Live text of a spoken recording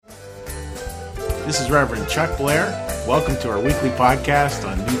This is Reverend Chuck Blair. Welcome to our weekly podcast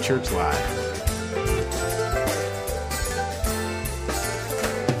on New Church Live.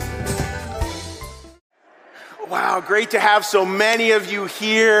 Wow, great to have so many of you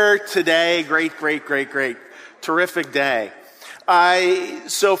here today. Great. Terrific day.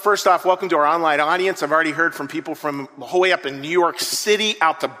 So first off, welcome to our online audience. I've already heard from people from the whole way up in New York City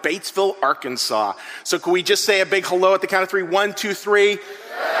out to Batesville, Arkansas. So can we just say a big hello at the count of three? 1, 2, 3.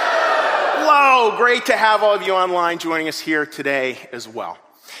 Hello, great to have all of you online joining us here today as well.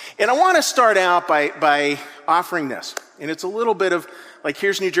 And I want to start out by offering this. And it's a little bit of, like,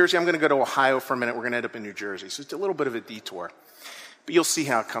 here's New Jersey. I'm going to go to Ohio for a minute. We're going to end up in New Jersey. So it's a little bit of a detour. But you'll see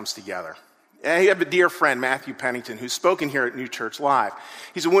how it comes together. I have a dear friend, Matthew Pennington, who's spoken here at New Church Live.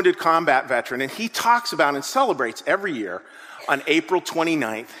 He's a wounded combat veteran, and he talks about and celebrates every year on April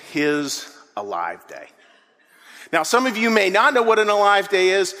 29th his Alive Day. Now, some of you may not know what an Alive Day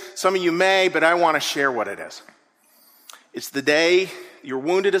is. Some of you may, but I want to share what it is. It's the day you're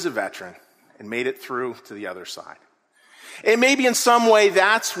wounded as a veteran and made it through to the other side. And maybe in some way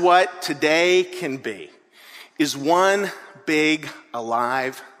that's what today can be, is one big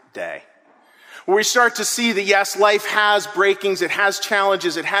Alive Day. Where we start to see that, yes, life has breakings, it has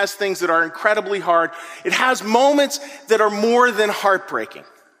challenges, it has things that are incredibly hard. It has moments that are more than heartbreaking.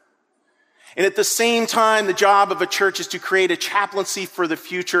 And at the same time, the job of a church is to create a chaplaincy for the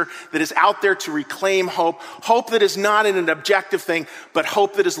future that is out there to reclaim hope. Hope that is not an objective thing, but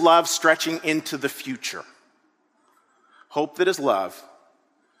hope that is love stretching into the future. Hope that is love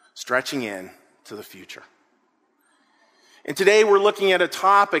stretching into the future. And today we're looking at a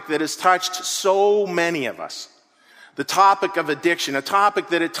topic that has touched so many of us. The topic of addiction, a topic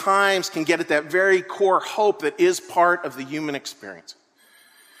that at times can get at that very core hope that is part of the human experience.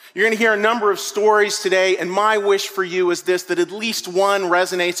 You're going to hear a number of stories today, and my wish for you is this, that at least one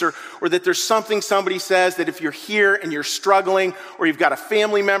resonates, or that there's something somebody says that if you're here and you're struggling, or you've got a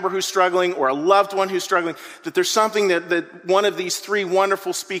family member who's struggling, or a loved one who's struggling, that there's something that one of these three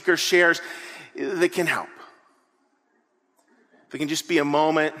wonderful speakers shares that can help. That can just be a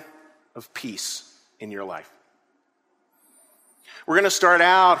moment of peace in your life. We're going to start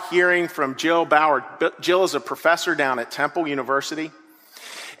out hearing from Jill Bauer. Jill is a professor down at Temple University.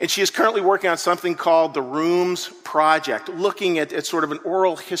 And she is currently working on something called the Rooms Project, looking at sort of an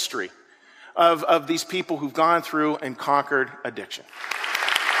oral history of these people who've gone through and conquered addiction.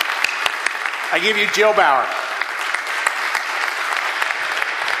 I give you Jill Bauer.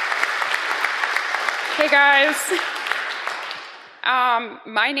 Hey guys.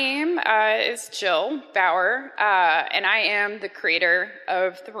 My name is Jill Bauer, and I am the creator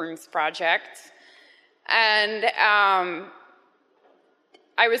of the Rooms Project. And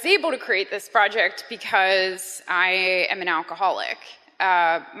I was able to create this project because I am an alcoholic.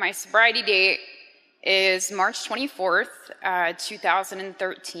 My sobriety date is March 24th,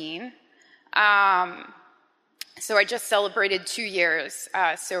 2013. So I just celebrated 2 years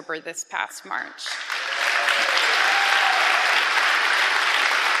sober this past March.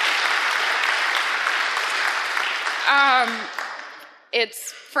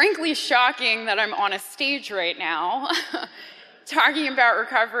 It's frankly shocking that I'm on a stage right now talking about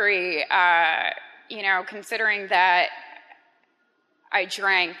recovery, considering that I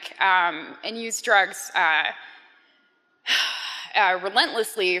drank and used drugs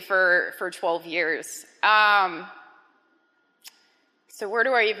relentlessly for 12 years. So where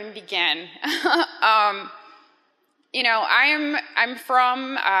do I even begin? I'm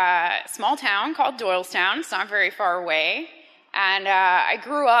from a small town called Doylestown. It's not very far away. And I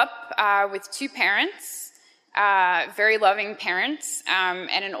grew up with two parents, very loving parents, and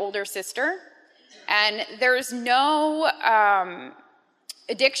an older sister. And there's no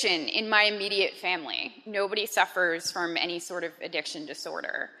addiction in my immediate family. Nobody suffers from any sort of addiction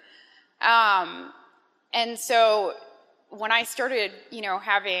disorder. And so when I started,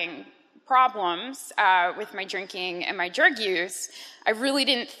 having problems with my drinking and my drug use, I really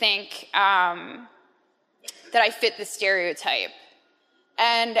didn't think that I fit the stereotype.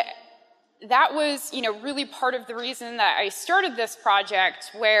 And that was, really part of the reason that I started this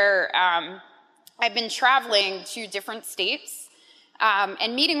project, where I've been traveling to different states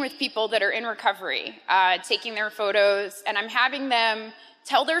and meeting with people that are in recovery, taking their photos, and I'm having them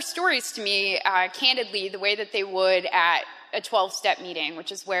tell their stories to me candidly, the way that they would at a 12-step meeting,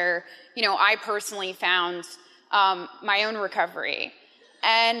 which is where, I personally found my own recovery.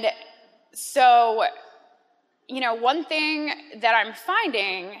 And so, one thing that I'm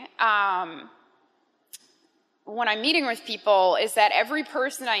finding when I'm meeting with people is that every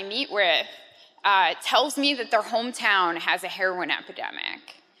person I meet with tells me that their hometown has a heroin epidemic.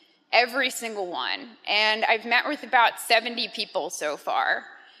 every single one. And I've met with about 70 people so far.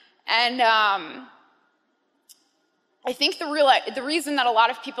 And I think the reason that a lot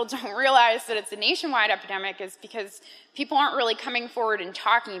of people don't realize that it's a nationwide epidemic is because people aren't really coming forward and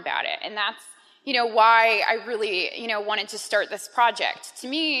talking about it. And that's, why I really, wanted to start this project. To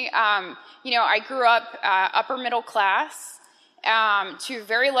me, I grew up upper middle class to a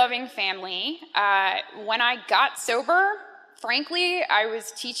very loving family. When I got sober, frankly, I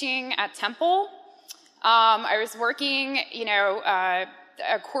was teaching at Temple. I was working, a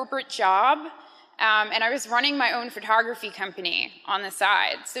corporate job. And I was running my own photography company on the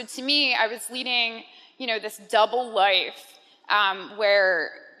side. So to me, I was leading, this double life where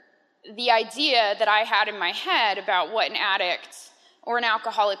the idea that I had in my head about what an addict or an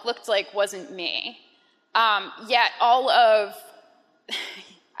alcoholic looked like wasn't me. Yet I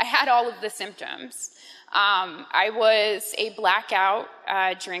had all of the symptoms. I was a blackout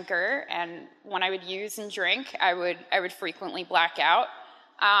drinker, and when I would use and drink, I would frequently black out.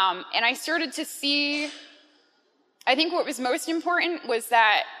 And I started to see, I think what was most important was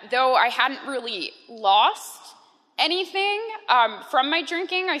that though I hadn't really lost anything from my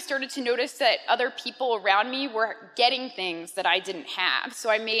drinking, I started to notice that other people around me were getting things that I didn't have. So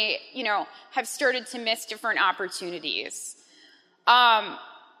I may, have started to miss different opportunities.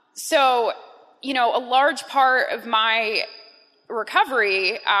 So, a large part of my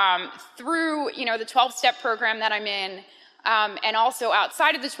recovery through, the 12-step program that I'm in, and also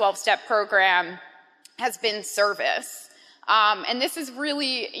outside of the 12-step program has been service. And this is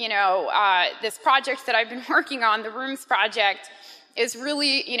really, this project that I've been working on, the Rooms Project, is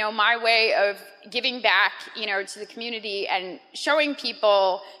really, my way of giving back, to the community and showing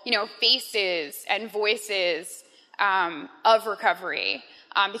people, faces and voices of recovery.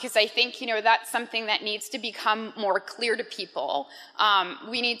 Because I think, that's something that needs to become more clear to people.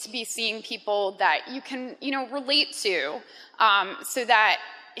 We need to be seeing people that you can, relate to, so that,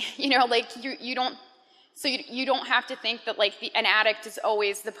 you don't have to think that an addict is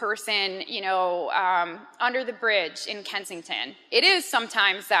always the person, under the bridge in Kensington. It is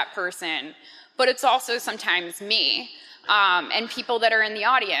sometimes that person, but it's also sometimes me, and people that are in the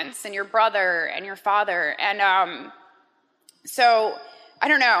audience, and your brother and your father. And so I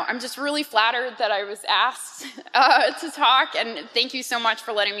don't know, I'm just really flattered that I was asked to talk, and thank you so much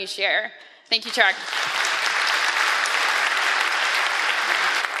for letting me share. Thank you, Chuck.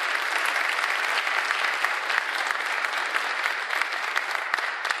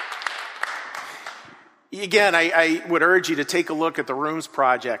 Again, I would urge you to take a look at the Rooms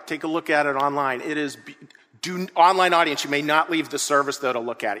Project. Take a look at it online. It is, online audience, you may not leave the service, though, to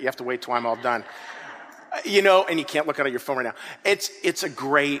look at it. You have to wait till I'm all done. And you can't look at it on your phone right now. It's a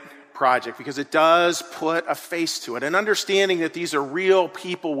great project because it does put a face to it. And understanding that these are real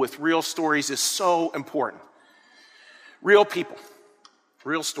people with real stories is so important. Real people,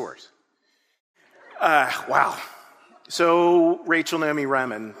 real stories. Wow. So Rachel Naomi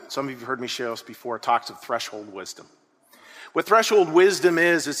Remen, some of you have heard me share this before, talks of threshold wisdom. What threshold wisdom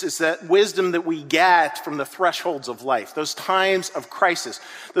is that wisdom that we get from the thresholds of life, those times of crisis,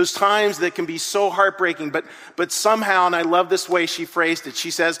 those times that can be so heartbreaking, but somehow, and I love this way she phrased it,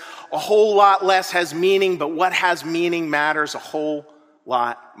 she says, a whole lot less has meaning, but what has meaning matters a whole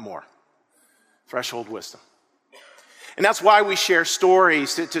lot more. Threshold wisdom. And that's why we share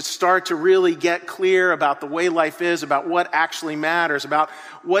stories, to start to really get clear about the way life is, about what actually matters, about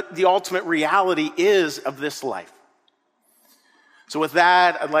what the ultimate reality is of this life. So with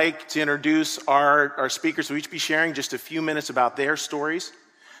that, I'd like to introduce our speakers who each be sharing just a few minutes about their stories.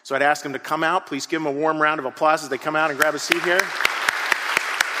 So I'd ask them to come out. Please give them a warm round of applause as they come out and grab a seat here.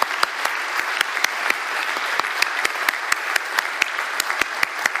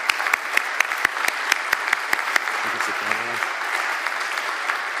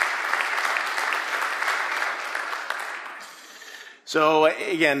 So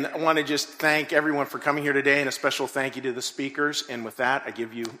again, I want to just thank everyone for coming here today, and a special thank you to the speakers. And with that, I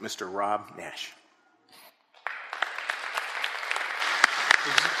give you Mr. Rob Nash.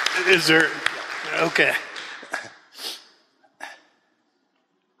 Is there, okay.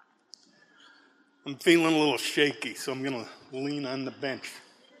 I'm feeling a little shaky, so I'm going to lean on the bench.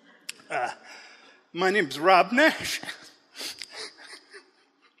 My name's Rob Nash.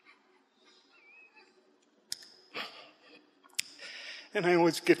 And I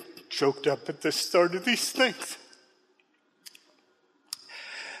always get choked up at the start of these things.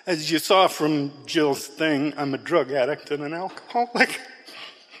 As you saw from Jill's thing, I'm a drug addict and an alcoholic.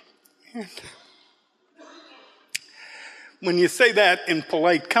 And when you say that in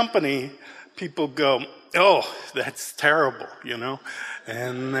polite company, people go, oh, that's terrible,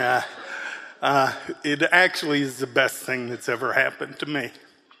 And it actually is the best thing that's ever happened to me.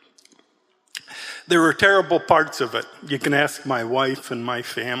 There were terrible parts of it. You can ask my wife and my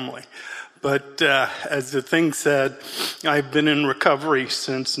family. But as the thing said, I've been in recovery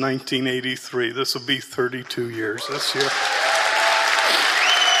since 1983. This will be 32 years this year.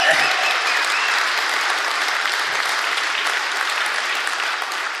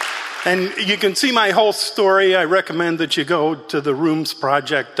 And you can see my whole story. I recommend that you go to the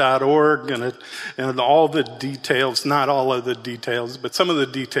roomsproject.org and all the details, not all of the details, but some of the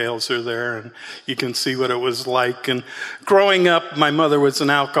details are there, and you can see what it was like. And growing up, my mother was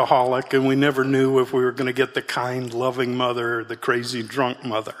an alcoholic, and we never knew if we were going to get the kind, loving mother or the crazy, drunk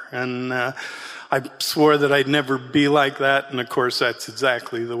mother. And I swore that I'd never be like that, and of course, that's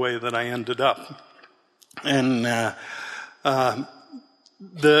exactly the way that I ended up. And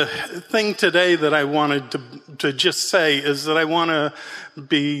the thing today that I wanted to just say is that I want to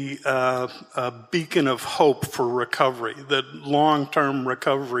be a beacon of hope for recovery, that long-term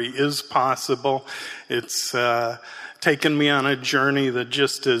recovery is possible. It's taken me on a journey that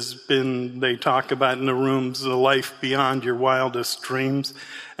just has been, they talk about in the rooms, the life beyond your wildest dreams.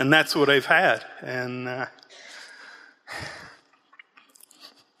 And that's what I've had.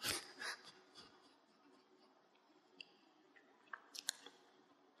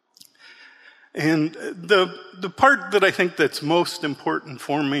 And the part that I think that's most important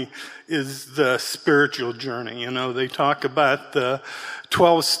for me is the spiritual journey. They talk about the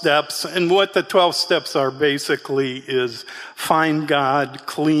 12 steps, and what the 12 steps are basically is find God,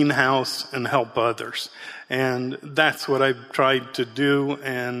 clean house, and help others. And that's what I've tried to do,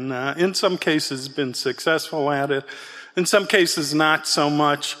 and in some cases been successful at it. In some cases not so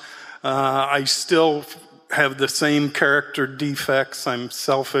much. I still have the same character defects. I'm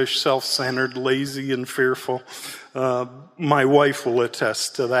selfish, self-centered, lazy, and fearful. My wife will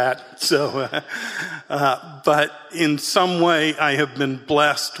attest to that. So, but in some way, I have been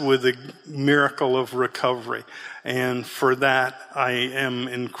blessed with a miracle of recovery. And for that, I am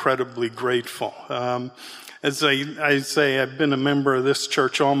incredibly grateful. As I say, I've been a member of this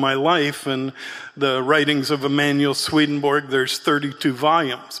church all my life, and the writings of Emanuel Swedenborg, there's 32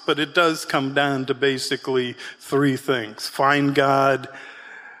 volumes, but it does come down to basically three things: find God,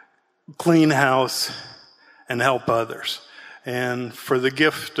 clean house, and help others. And for the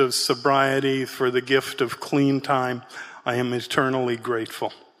gift of sobriety, for the gift of clean time, I am eternally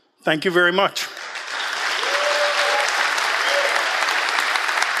grateful. Thank you very much.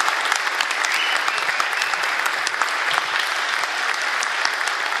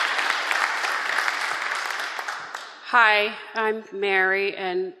 Hi, I'm Mary,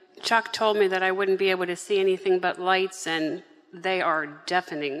 and Chuck told me that I wouldn't be able to see anything but lights, and they are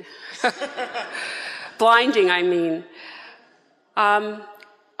deafening. Blinding, I mean. I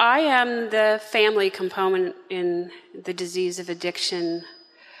am the family component in the disease of addiction.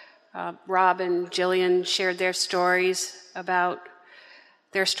 Rob and Jillian shared their stories about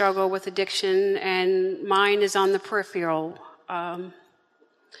their struggle with addiction, and mine is on the peripheral.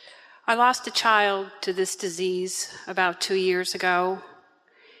 I lost a child to this disease about 2 years ago.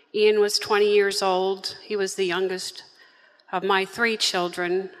 Ian was 20 years old. He was the youngest of my 3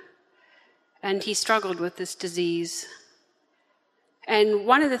 children, and he struggled with this disease. And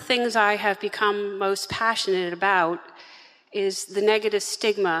one of the things I have become most passionate about is the negative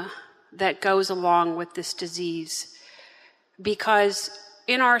stigma that goes along with this disease. Because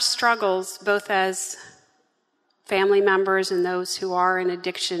in our struggles, both as family members and those who are in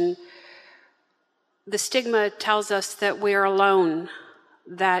addiction, the stigma tells us that we're alone,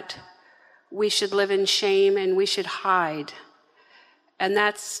 that we should live in shame and we should hide. And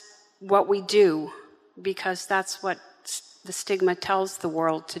that's what we do, because that's what the stigma tells the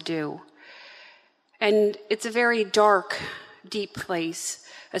world to do. And it's a very dark, deep place,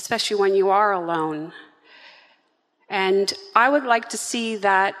 especially when you are alone. And I would like to see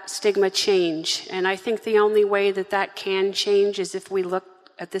that stigma change. And I think the only way that that can change is if we look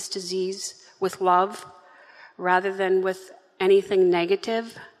at this disease with love rather than with anything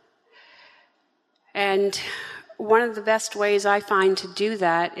negative. And one of the best ways I find to do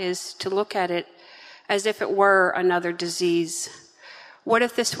that is to look at it as if it were another disease. What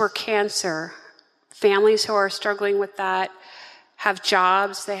if this were cancer? Families who are struggling with that have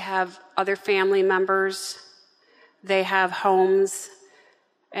jobs, they have other family members, they have homes,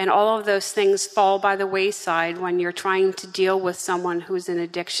 and all of those things fall by the wayside when you're trying to deal with someone who's in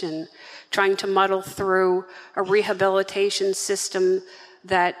addiction, trying to muddle through a rehabilitation system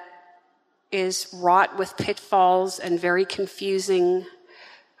that is wrought with pitfalls and very confusing,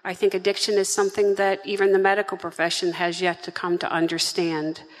 I think addiction is something that even the medical profession has yet to come to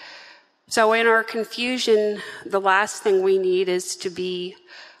understand. So in our confusion, the last thing we need is to be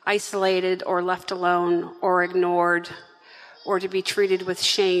isolated or left alone or ignored or to be treated with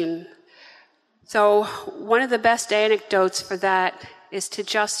shame. So one of the best anecdotes for that is to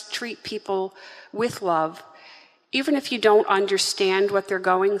just treat people with love. Even if you don't understand what they're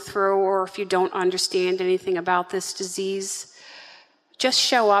going through or if you don't understand anything about this disease, just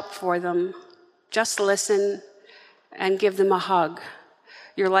show up for them, just listen, and give them a hug.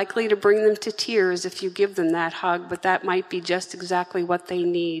 You're likely to bring them to tears if you give them that hug, but that might be just exactly what they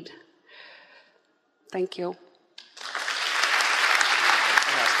need. Thank you.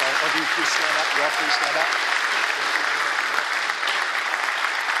 Please stand up. You all please stand up.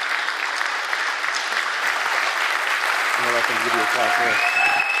 I'm going to let them give you a clap here.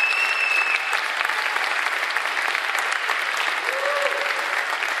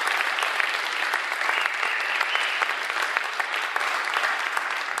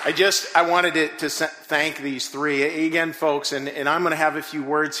 I wanted to thank these three. Again, folks, and I'm going to have a few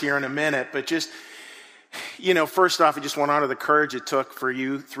words here in a minute, but just, first off, I just want to honor the courage it took for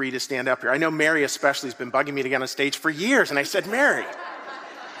you three to stand up here. I know Mary especially has been bugging me to get on stage for years, and I said, Mary.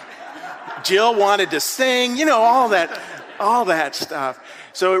 Jill wanted to sing, all that stuff.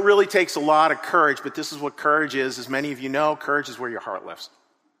 So it really takes a lot of courage, but this is what courage is. As many of you know, courage is where your heart lives.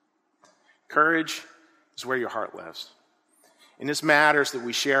 Courage is where your heart lives. And this matters that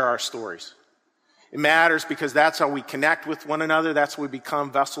we share our stories. It matters because that's how we connect with one another. That's how we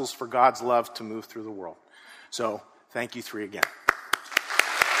become vessels for God's love to move through the world. So thank you three again.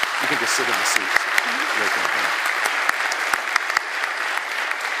 You can just sit in the seats.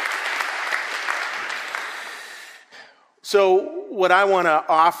 So what I want to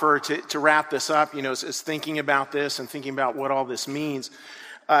offer to wrap this up, is thinking about this and thinking about what all this means.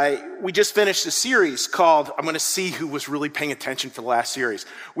 We just finished a series called, I'm going to see who was really paying attention for the last series.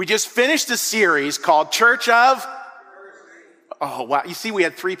 We just finished a series called Church of Mercy. Oh, wow. You see, we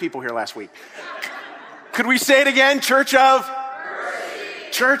had 3 people here last week. Could we say it again? Church of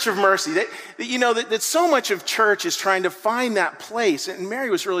Mercy. Church of Mercy. That so much of church is trying to find that place, and Mary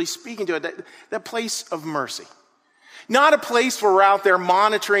was really speaking to it, that place of mercy. Not a place where we're out there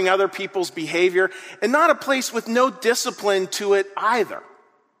monitoring other people's behavior, and not a place with no discipline to it either.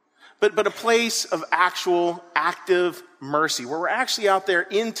 But a place of actual active mercy, where we're actually out there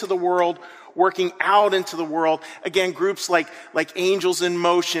into the world, working out into the world. Again, groups like Angels in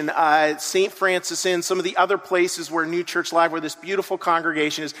Motion, St. Francis Inn, some of the other places where New Church Live, where this beautiful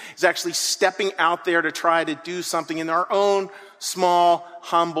congregation is actually stepping out there to try to do something in our own small,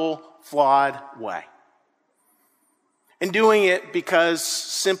 humble, flawed way. And doing it because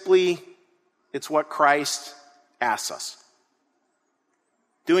simply it's what Christ asks us.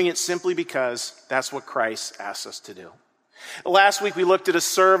 Doing it simply because that's what Christ asks us to do. Last week we looked at a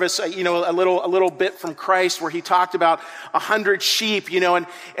service, a little bit from Christ where he talked about 100 sheep, and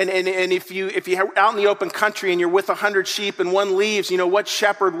if you're out in the open country and you're with 100 sheep and one leaves, what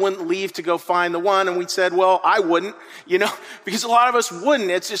shepherd wouldn't leave to go find the one? And we said, well, I wouldn't, because a lot of us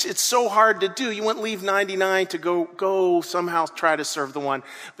wouldn't. It's so hard to do. You wouldn't leave 99 to go somehow try to serve the one.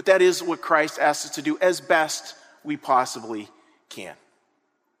 But that is what Christ asks us to do as best we possibly can.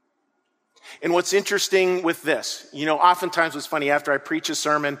 And what's interesting with this, oftentimes it's funny, after I preach a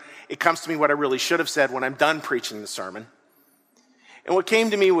sermon, it comes to me what I really should have said when I'm done preaching the sermon. And what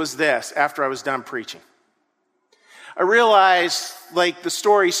came to me was this, after I was done preaching. I realized, the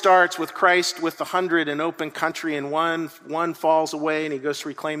story starts with Christ with 100 in open country, and one falls away, and he goes to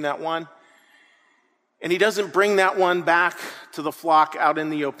reclaim that one. And he doesn't bring that one back to the flock out in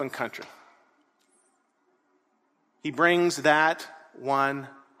the open country. He brings that one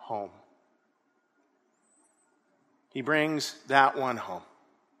home. He brings that one home.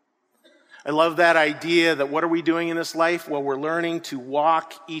 I love that idea that what are we doing in this life? Well, we're learning to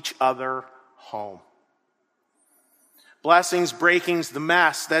walk each other home. Blessings, breakings, the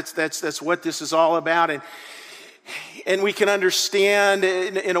mess. That's what this is all about. And we can understand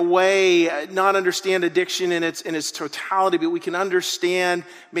in a way, not understand addiction in its totality, but we can understand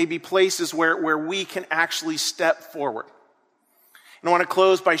maybe places where we can actually step forward. And I want to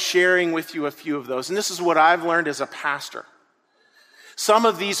close by sharing with you a few of those. And this is what I've learned as a pastor. Some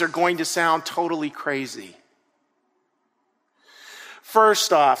of these are going to sound totally crazy.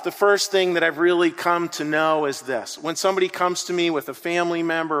 First off, the first thing that I've really come to know is this. When somebody comes to me with a family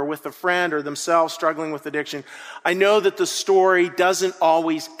member or with a friend or themselves struggling with addiction, I know that the story doesn't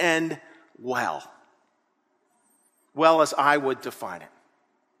always end well as I would define it.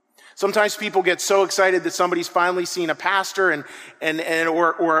 Sometimes people get so excited that somebody's finally seen a pastor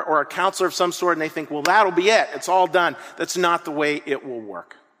or a counselor of some sort, and they think, well, that'll be it. It's all done. That's not the way it will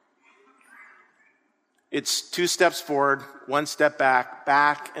work. It's 2 steps forward, 1 step back,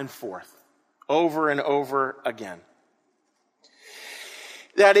 back and forth, over and over again.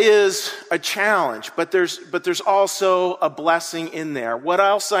 That is a challenge, but there's also a blessing in there. What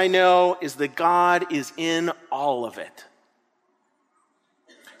else I know is that God is in all of it.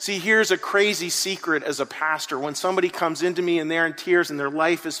 See, here's a crazy secret as a pastor. When somebody comes into me and they're in tears and their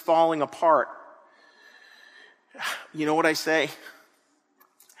life is falling apart, you know what I say?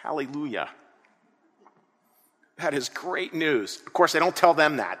 Hallelujah. That is great news. Of course, I don't tell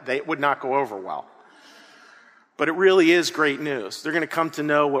them that. It would not go over well. But it really is great news. They're going to come to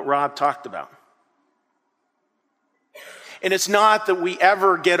know what Rob talked about. And it's not that we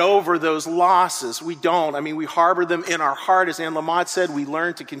ever get over those losses. We don't. I mean, we harbor them in our heart. As Anne Lamott said, we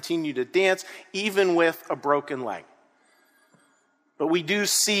learn to continue to dance, even with a broken leg. But we do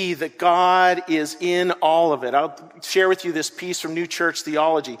see that God is in all of it. I'll share with you this piece from New Church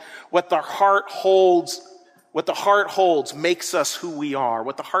Theology. What the heart holds makes us who we are.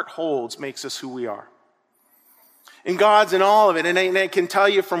 What the heart holds makes us who we are. And God's in all of it. And I can tell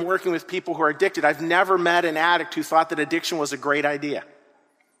you from working with people who are addicted, I've never met an addict who thought that addiction was a great idea.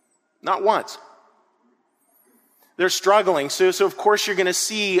 Not once. They're struggling. So of course you're going to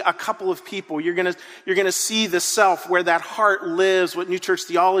see a couple of people. You're going to see the self, where that heart lives, what New Church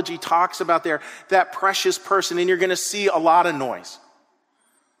Theology talks about there, that precious person. And you're going to see a lot of noise.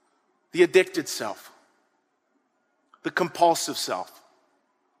 The addicted self. The compulsive self.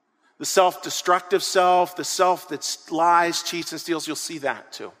 The self-destructive self, the self that lies, cheats, and steals, you'll see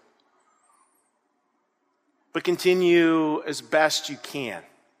that too. But continue as best you can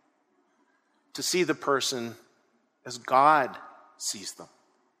to see the person as God sees them.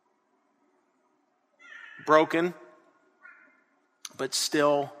 Broken, but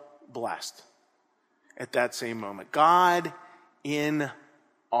still blessed at that same moment. God in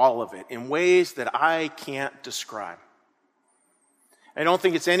all of it, in ways that I can't describe. I don't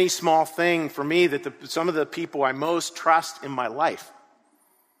think it's any small thing for me that some of the people I most trust in my life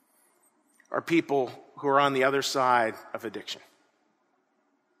are people who are on the other side of addiction.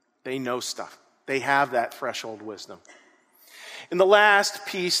 They know stuff. They have that threshold wisdom. And the last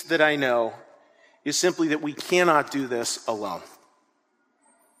piece that I know is simply that we cannot do this alone.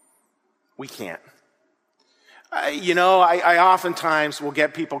 We can't. I oftentimes will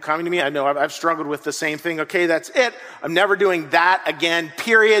get people coming to me. I know I've struggled with the same thing. Okay, that's it. I'm never doing that again.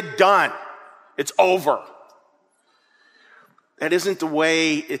 Period. Done. It's over. That isn't the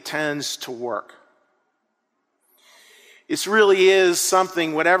way it tends to work. It really is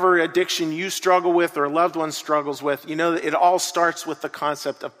something, whatever addiction you struggle with or a loved one struggles with, it all starts with the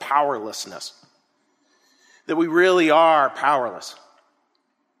concept of powerlessness. That we really are powerless.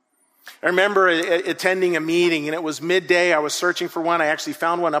 I remember attending a meeting, and it was midday. I was searching for one. I actually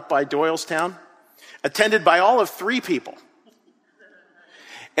found one up by Doylestown, attended by all of 3 people.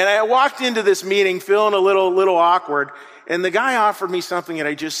 And I walked into this meeting feeling a little awkward, and the guy offered me something that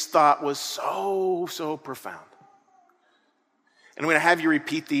I just thought was so profound. And I'm going to have you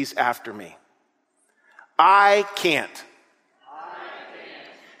repeat these after me. I can't.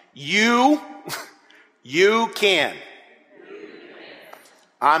 You can.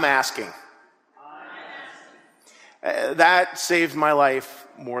 I'm asking. That saved my life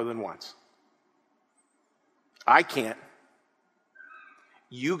more than once. I can't.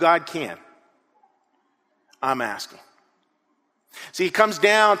 You, God, can. I'm asking. See, it comes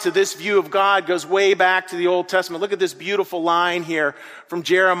down to this view of God, goes way back to the Old Testament. Look at this beautiful line here from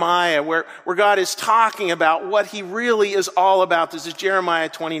Jeremiah where God is talking about what he really is all about. This is Jeremiah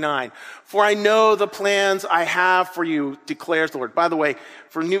 29. For I know the plans I have for you, declares the Lord. By the way,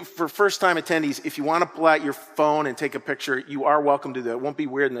 for first-time attendees, if you want to pull out your phone and take a picture, you are welcome to do that. It won't be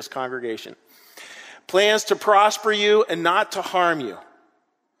weird in this congregation. Plans to prosper you and not to harm you.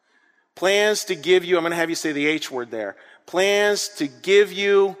 Plans to give you, I'm going to have you say the H word there. Plans to give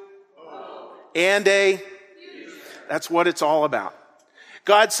you and that's what it's all about.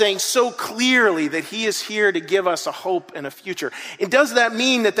 God's saying so clearly that he is here to give us a hope and a future. And does that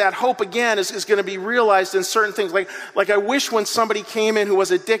mean that hope again is going to be realized in certain things? Like I wish when somebody came in who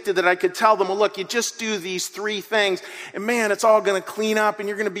was addicted that I could tell them, well, look, you just do these 3 things and man, it's all going to clean up and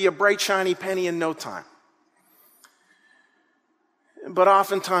you're going to be a bright, shiny penny in no time. But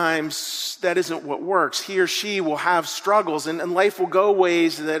oftentimes, that isn't what works. He or she will have struggles, and life will go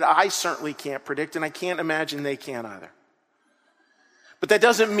ways that I certainly can't predict, and I can't imagine they can either. But that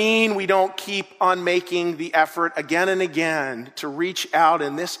doesn't mean we don't keep on making the effort again and again to reach out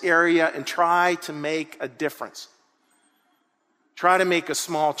in this area and try to make a difference. Try to make a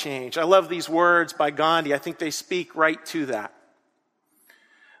small change. I love these words by Gandhi. I think they speak right to that.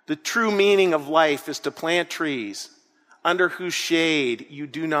 The true meaning of life is to plant trees under whose shade you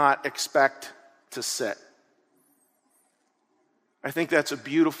do not expect to sit. I think that's a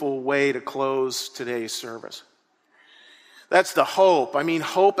beautiful way to close today's service. That's the hope. I mean,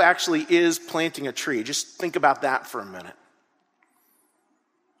 hope actually is planting a tree. Just think about that for a minute.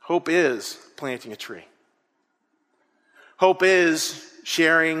 Hope is planting a tree. Hope is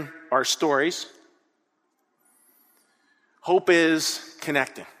sharing our stories. Hope is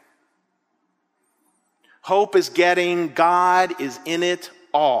connecting. Hope is getting God is in it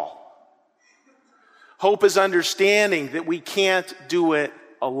all. Hope is understanding that we can't do it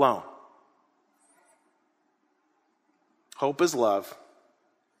alone. Hope is love,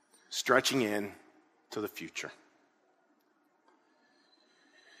 stretching in to the future.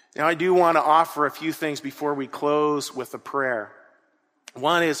 Now, I do want to offer a few things before we close with a prayer.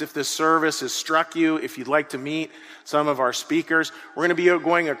 One is, if this service has struck you, if you'd like to meet some of our speakers, we're going to be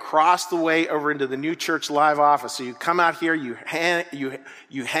going across the way over into the New Church Live office. So you come out here, you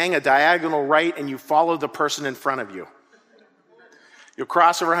hang a diagonal right, and you follow the person in front of you. You'll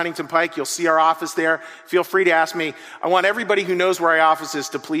cross over Huntington Pike. You'll see our office there. Feel free to ask me. I want everybody who knows where our office is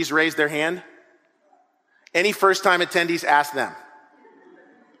to please raise their hand. Any first-time attendees, ask them.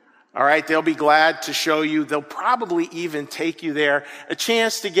 All right, they'll be glad to show you. They'll probably even take you there. A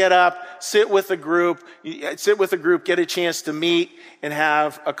chance to get up, sit with a group, get a chance to meet and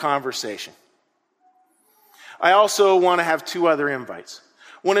have a conversation. I also want to have two other invites.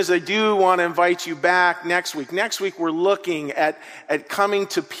 One is I do want to invite you back next week. Next week we're looking at coming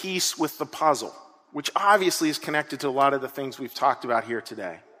to peace with the puzzle, which obviously is connected to a lot of the things we've talked about here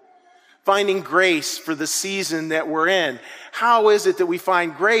today. Finding grace for the season that we're in. How is it that we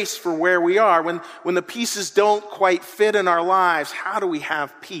find grace for where we are? When the pieces don't quite fit in our lives, how do we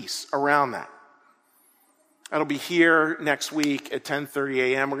have peace around that? That'll be here next week at 10:30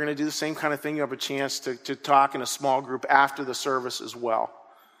 a.m. We're going to do the same kind of thing. You have a chance to talk in a small group after the service as well,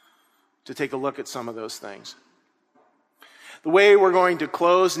 to take a look at some of those things. The way we're going to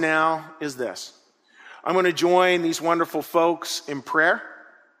close now is this. I'm going to join these wonderful folks in prayer.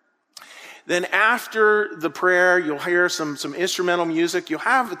 Then after the prayer, you'll hear some instrumental music. You'll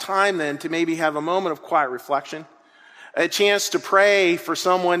have the time then to maybe have a moment of quiet reflection, a chance to pray for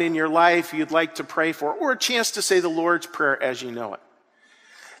someone in your life you'd like to pray for, or a chance to say the Lord's Prayer as you know it.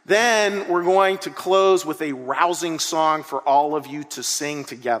 Then we're going to close with a rousing song for all of you to sing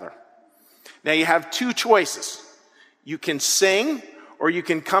together. Now you have two choices. You can sing, or you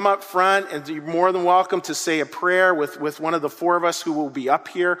can come up front, and you're more than welcome to say a prayer with one of the four of us who will be up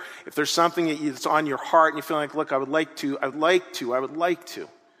here. If there's something that's on your heart and you feel like, look, I would like to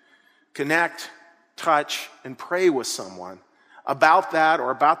connect, touch, and pray with someone about that, or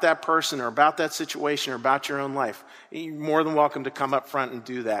about that person, or about that situation, or about your own life, you're more than welcome to come up front and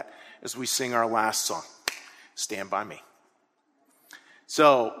do that as we sing our last song, Stand By Me.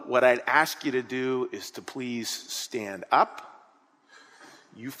 So what I'd ask you to do is to please stand up.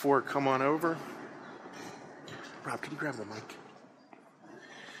 You four, come on over. Rob, can you grab the mic?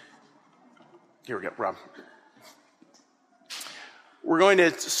 Here we go, Rob. We're going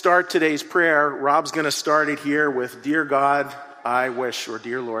to start today's prayer. Rob's going to start it here with, Dear God, I wish, or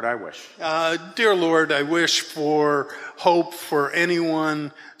Dear Lord, I wish. Dear Lord, I wish for hope for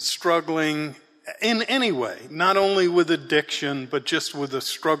anyone struggling in any way, not only with addiction, but just with the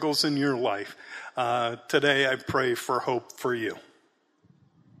struggles in your life. Today I pray for hope for you.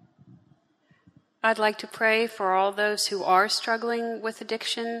 I'd like to pray for all those who are struggling with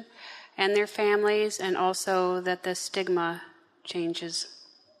addiction and their families, and also that the stigma changes.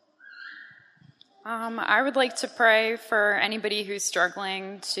 I would like to pray for anybody who's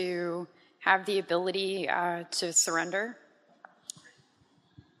struggling to have the ability to surrender.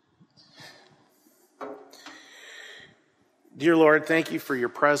 Dear Lord, thank you for your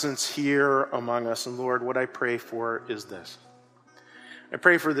presence here among us. And Lord, what I pray for is this. I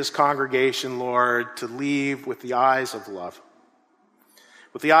pray for this congregation, Lord, to leave with the eyes of love.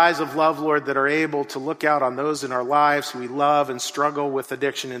 With the eyes of love, Lord, that are able to look out on those in our lives who we love and struggle with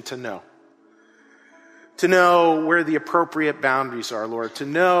addiction, and to know where the appropriate boundaries are, Lord, to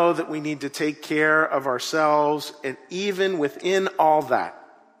know that we need to take care of ourselves, and even within all that,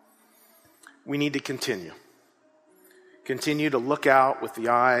 we need to continue to look out with the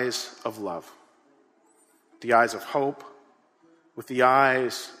eyes of love, the eyes of hope, with the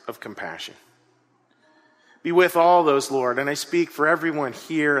eyes of compassion. Be with all those, Lord. And I speak for everyone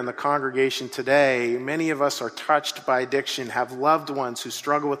here in the congregation today. Many of us are touched by addiction, have loved ones who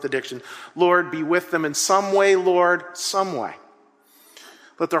struggle with addiction. Lord, be with them in some way, Lord, some way.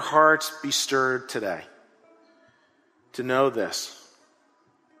 Let their hearts be stirred today to know this,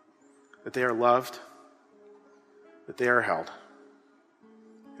 that they are loved, that they are held,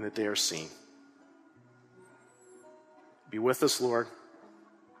 and that they are seen. Be with us, Lord.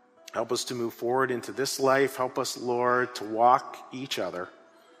 Help us to move forward into this life. Help us, Lord, to walk each other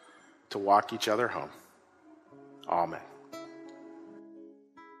home. Amen.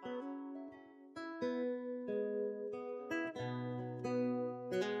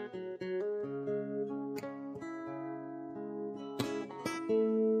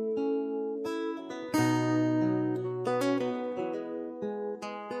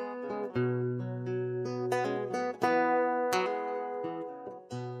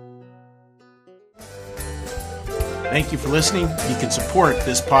 Thank you for listening. You can support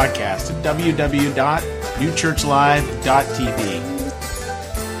this podcast at www.newchurchlive.tv.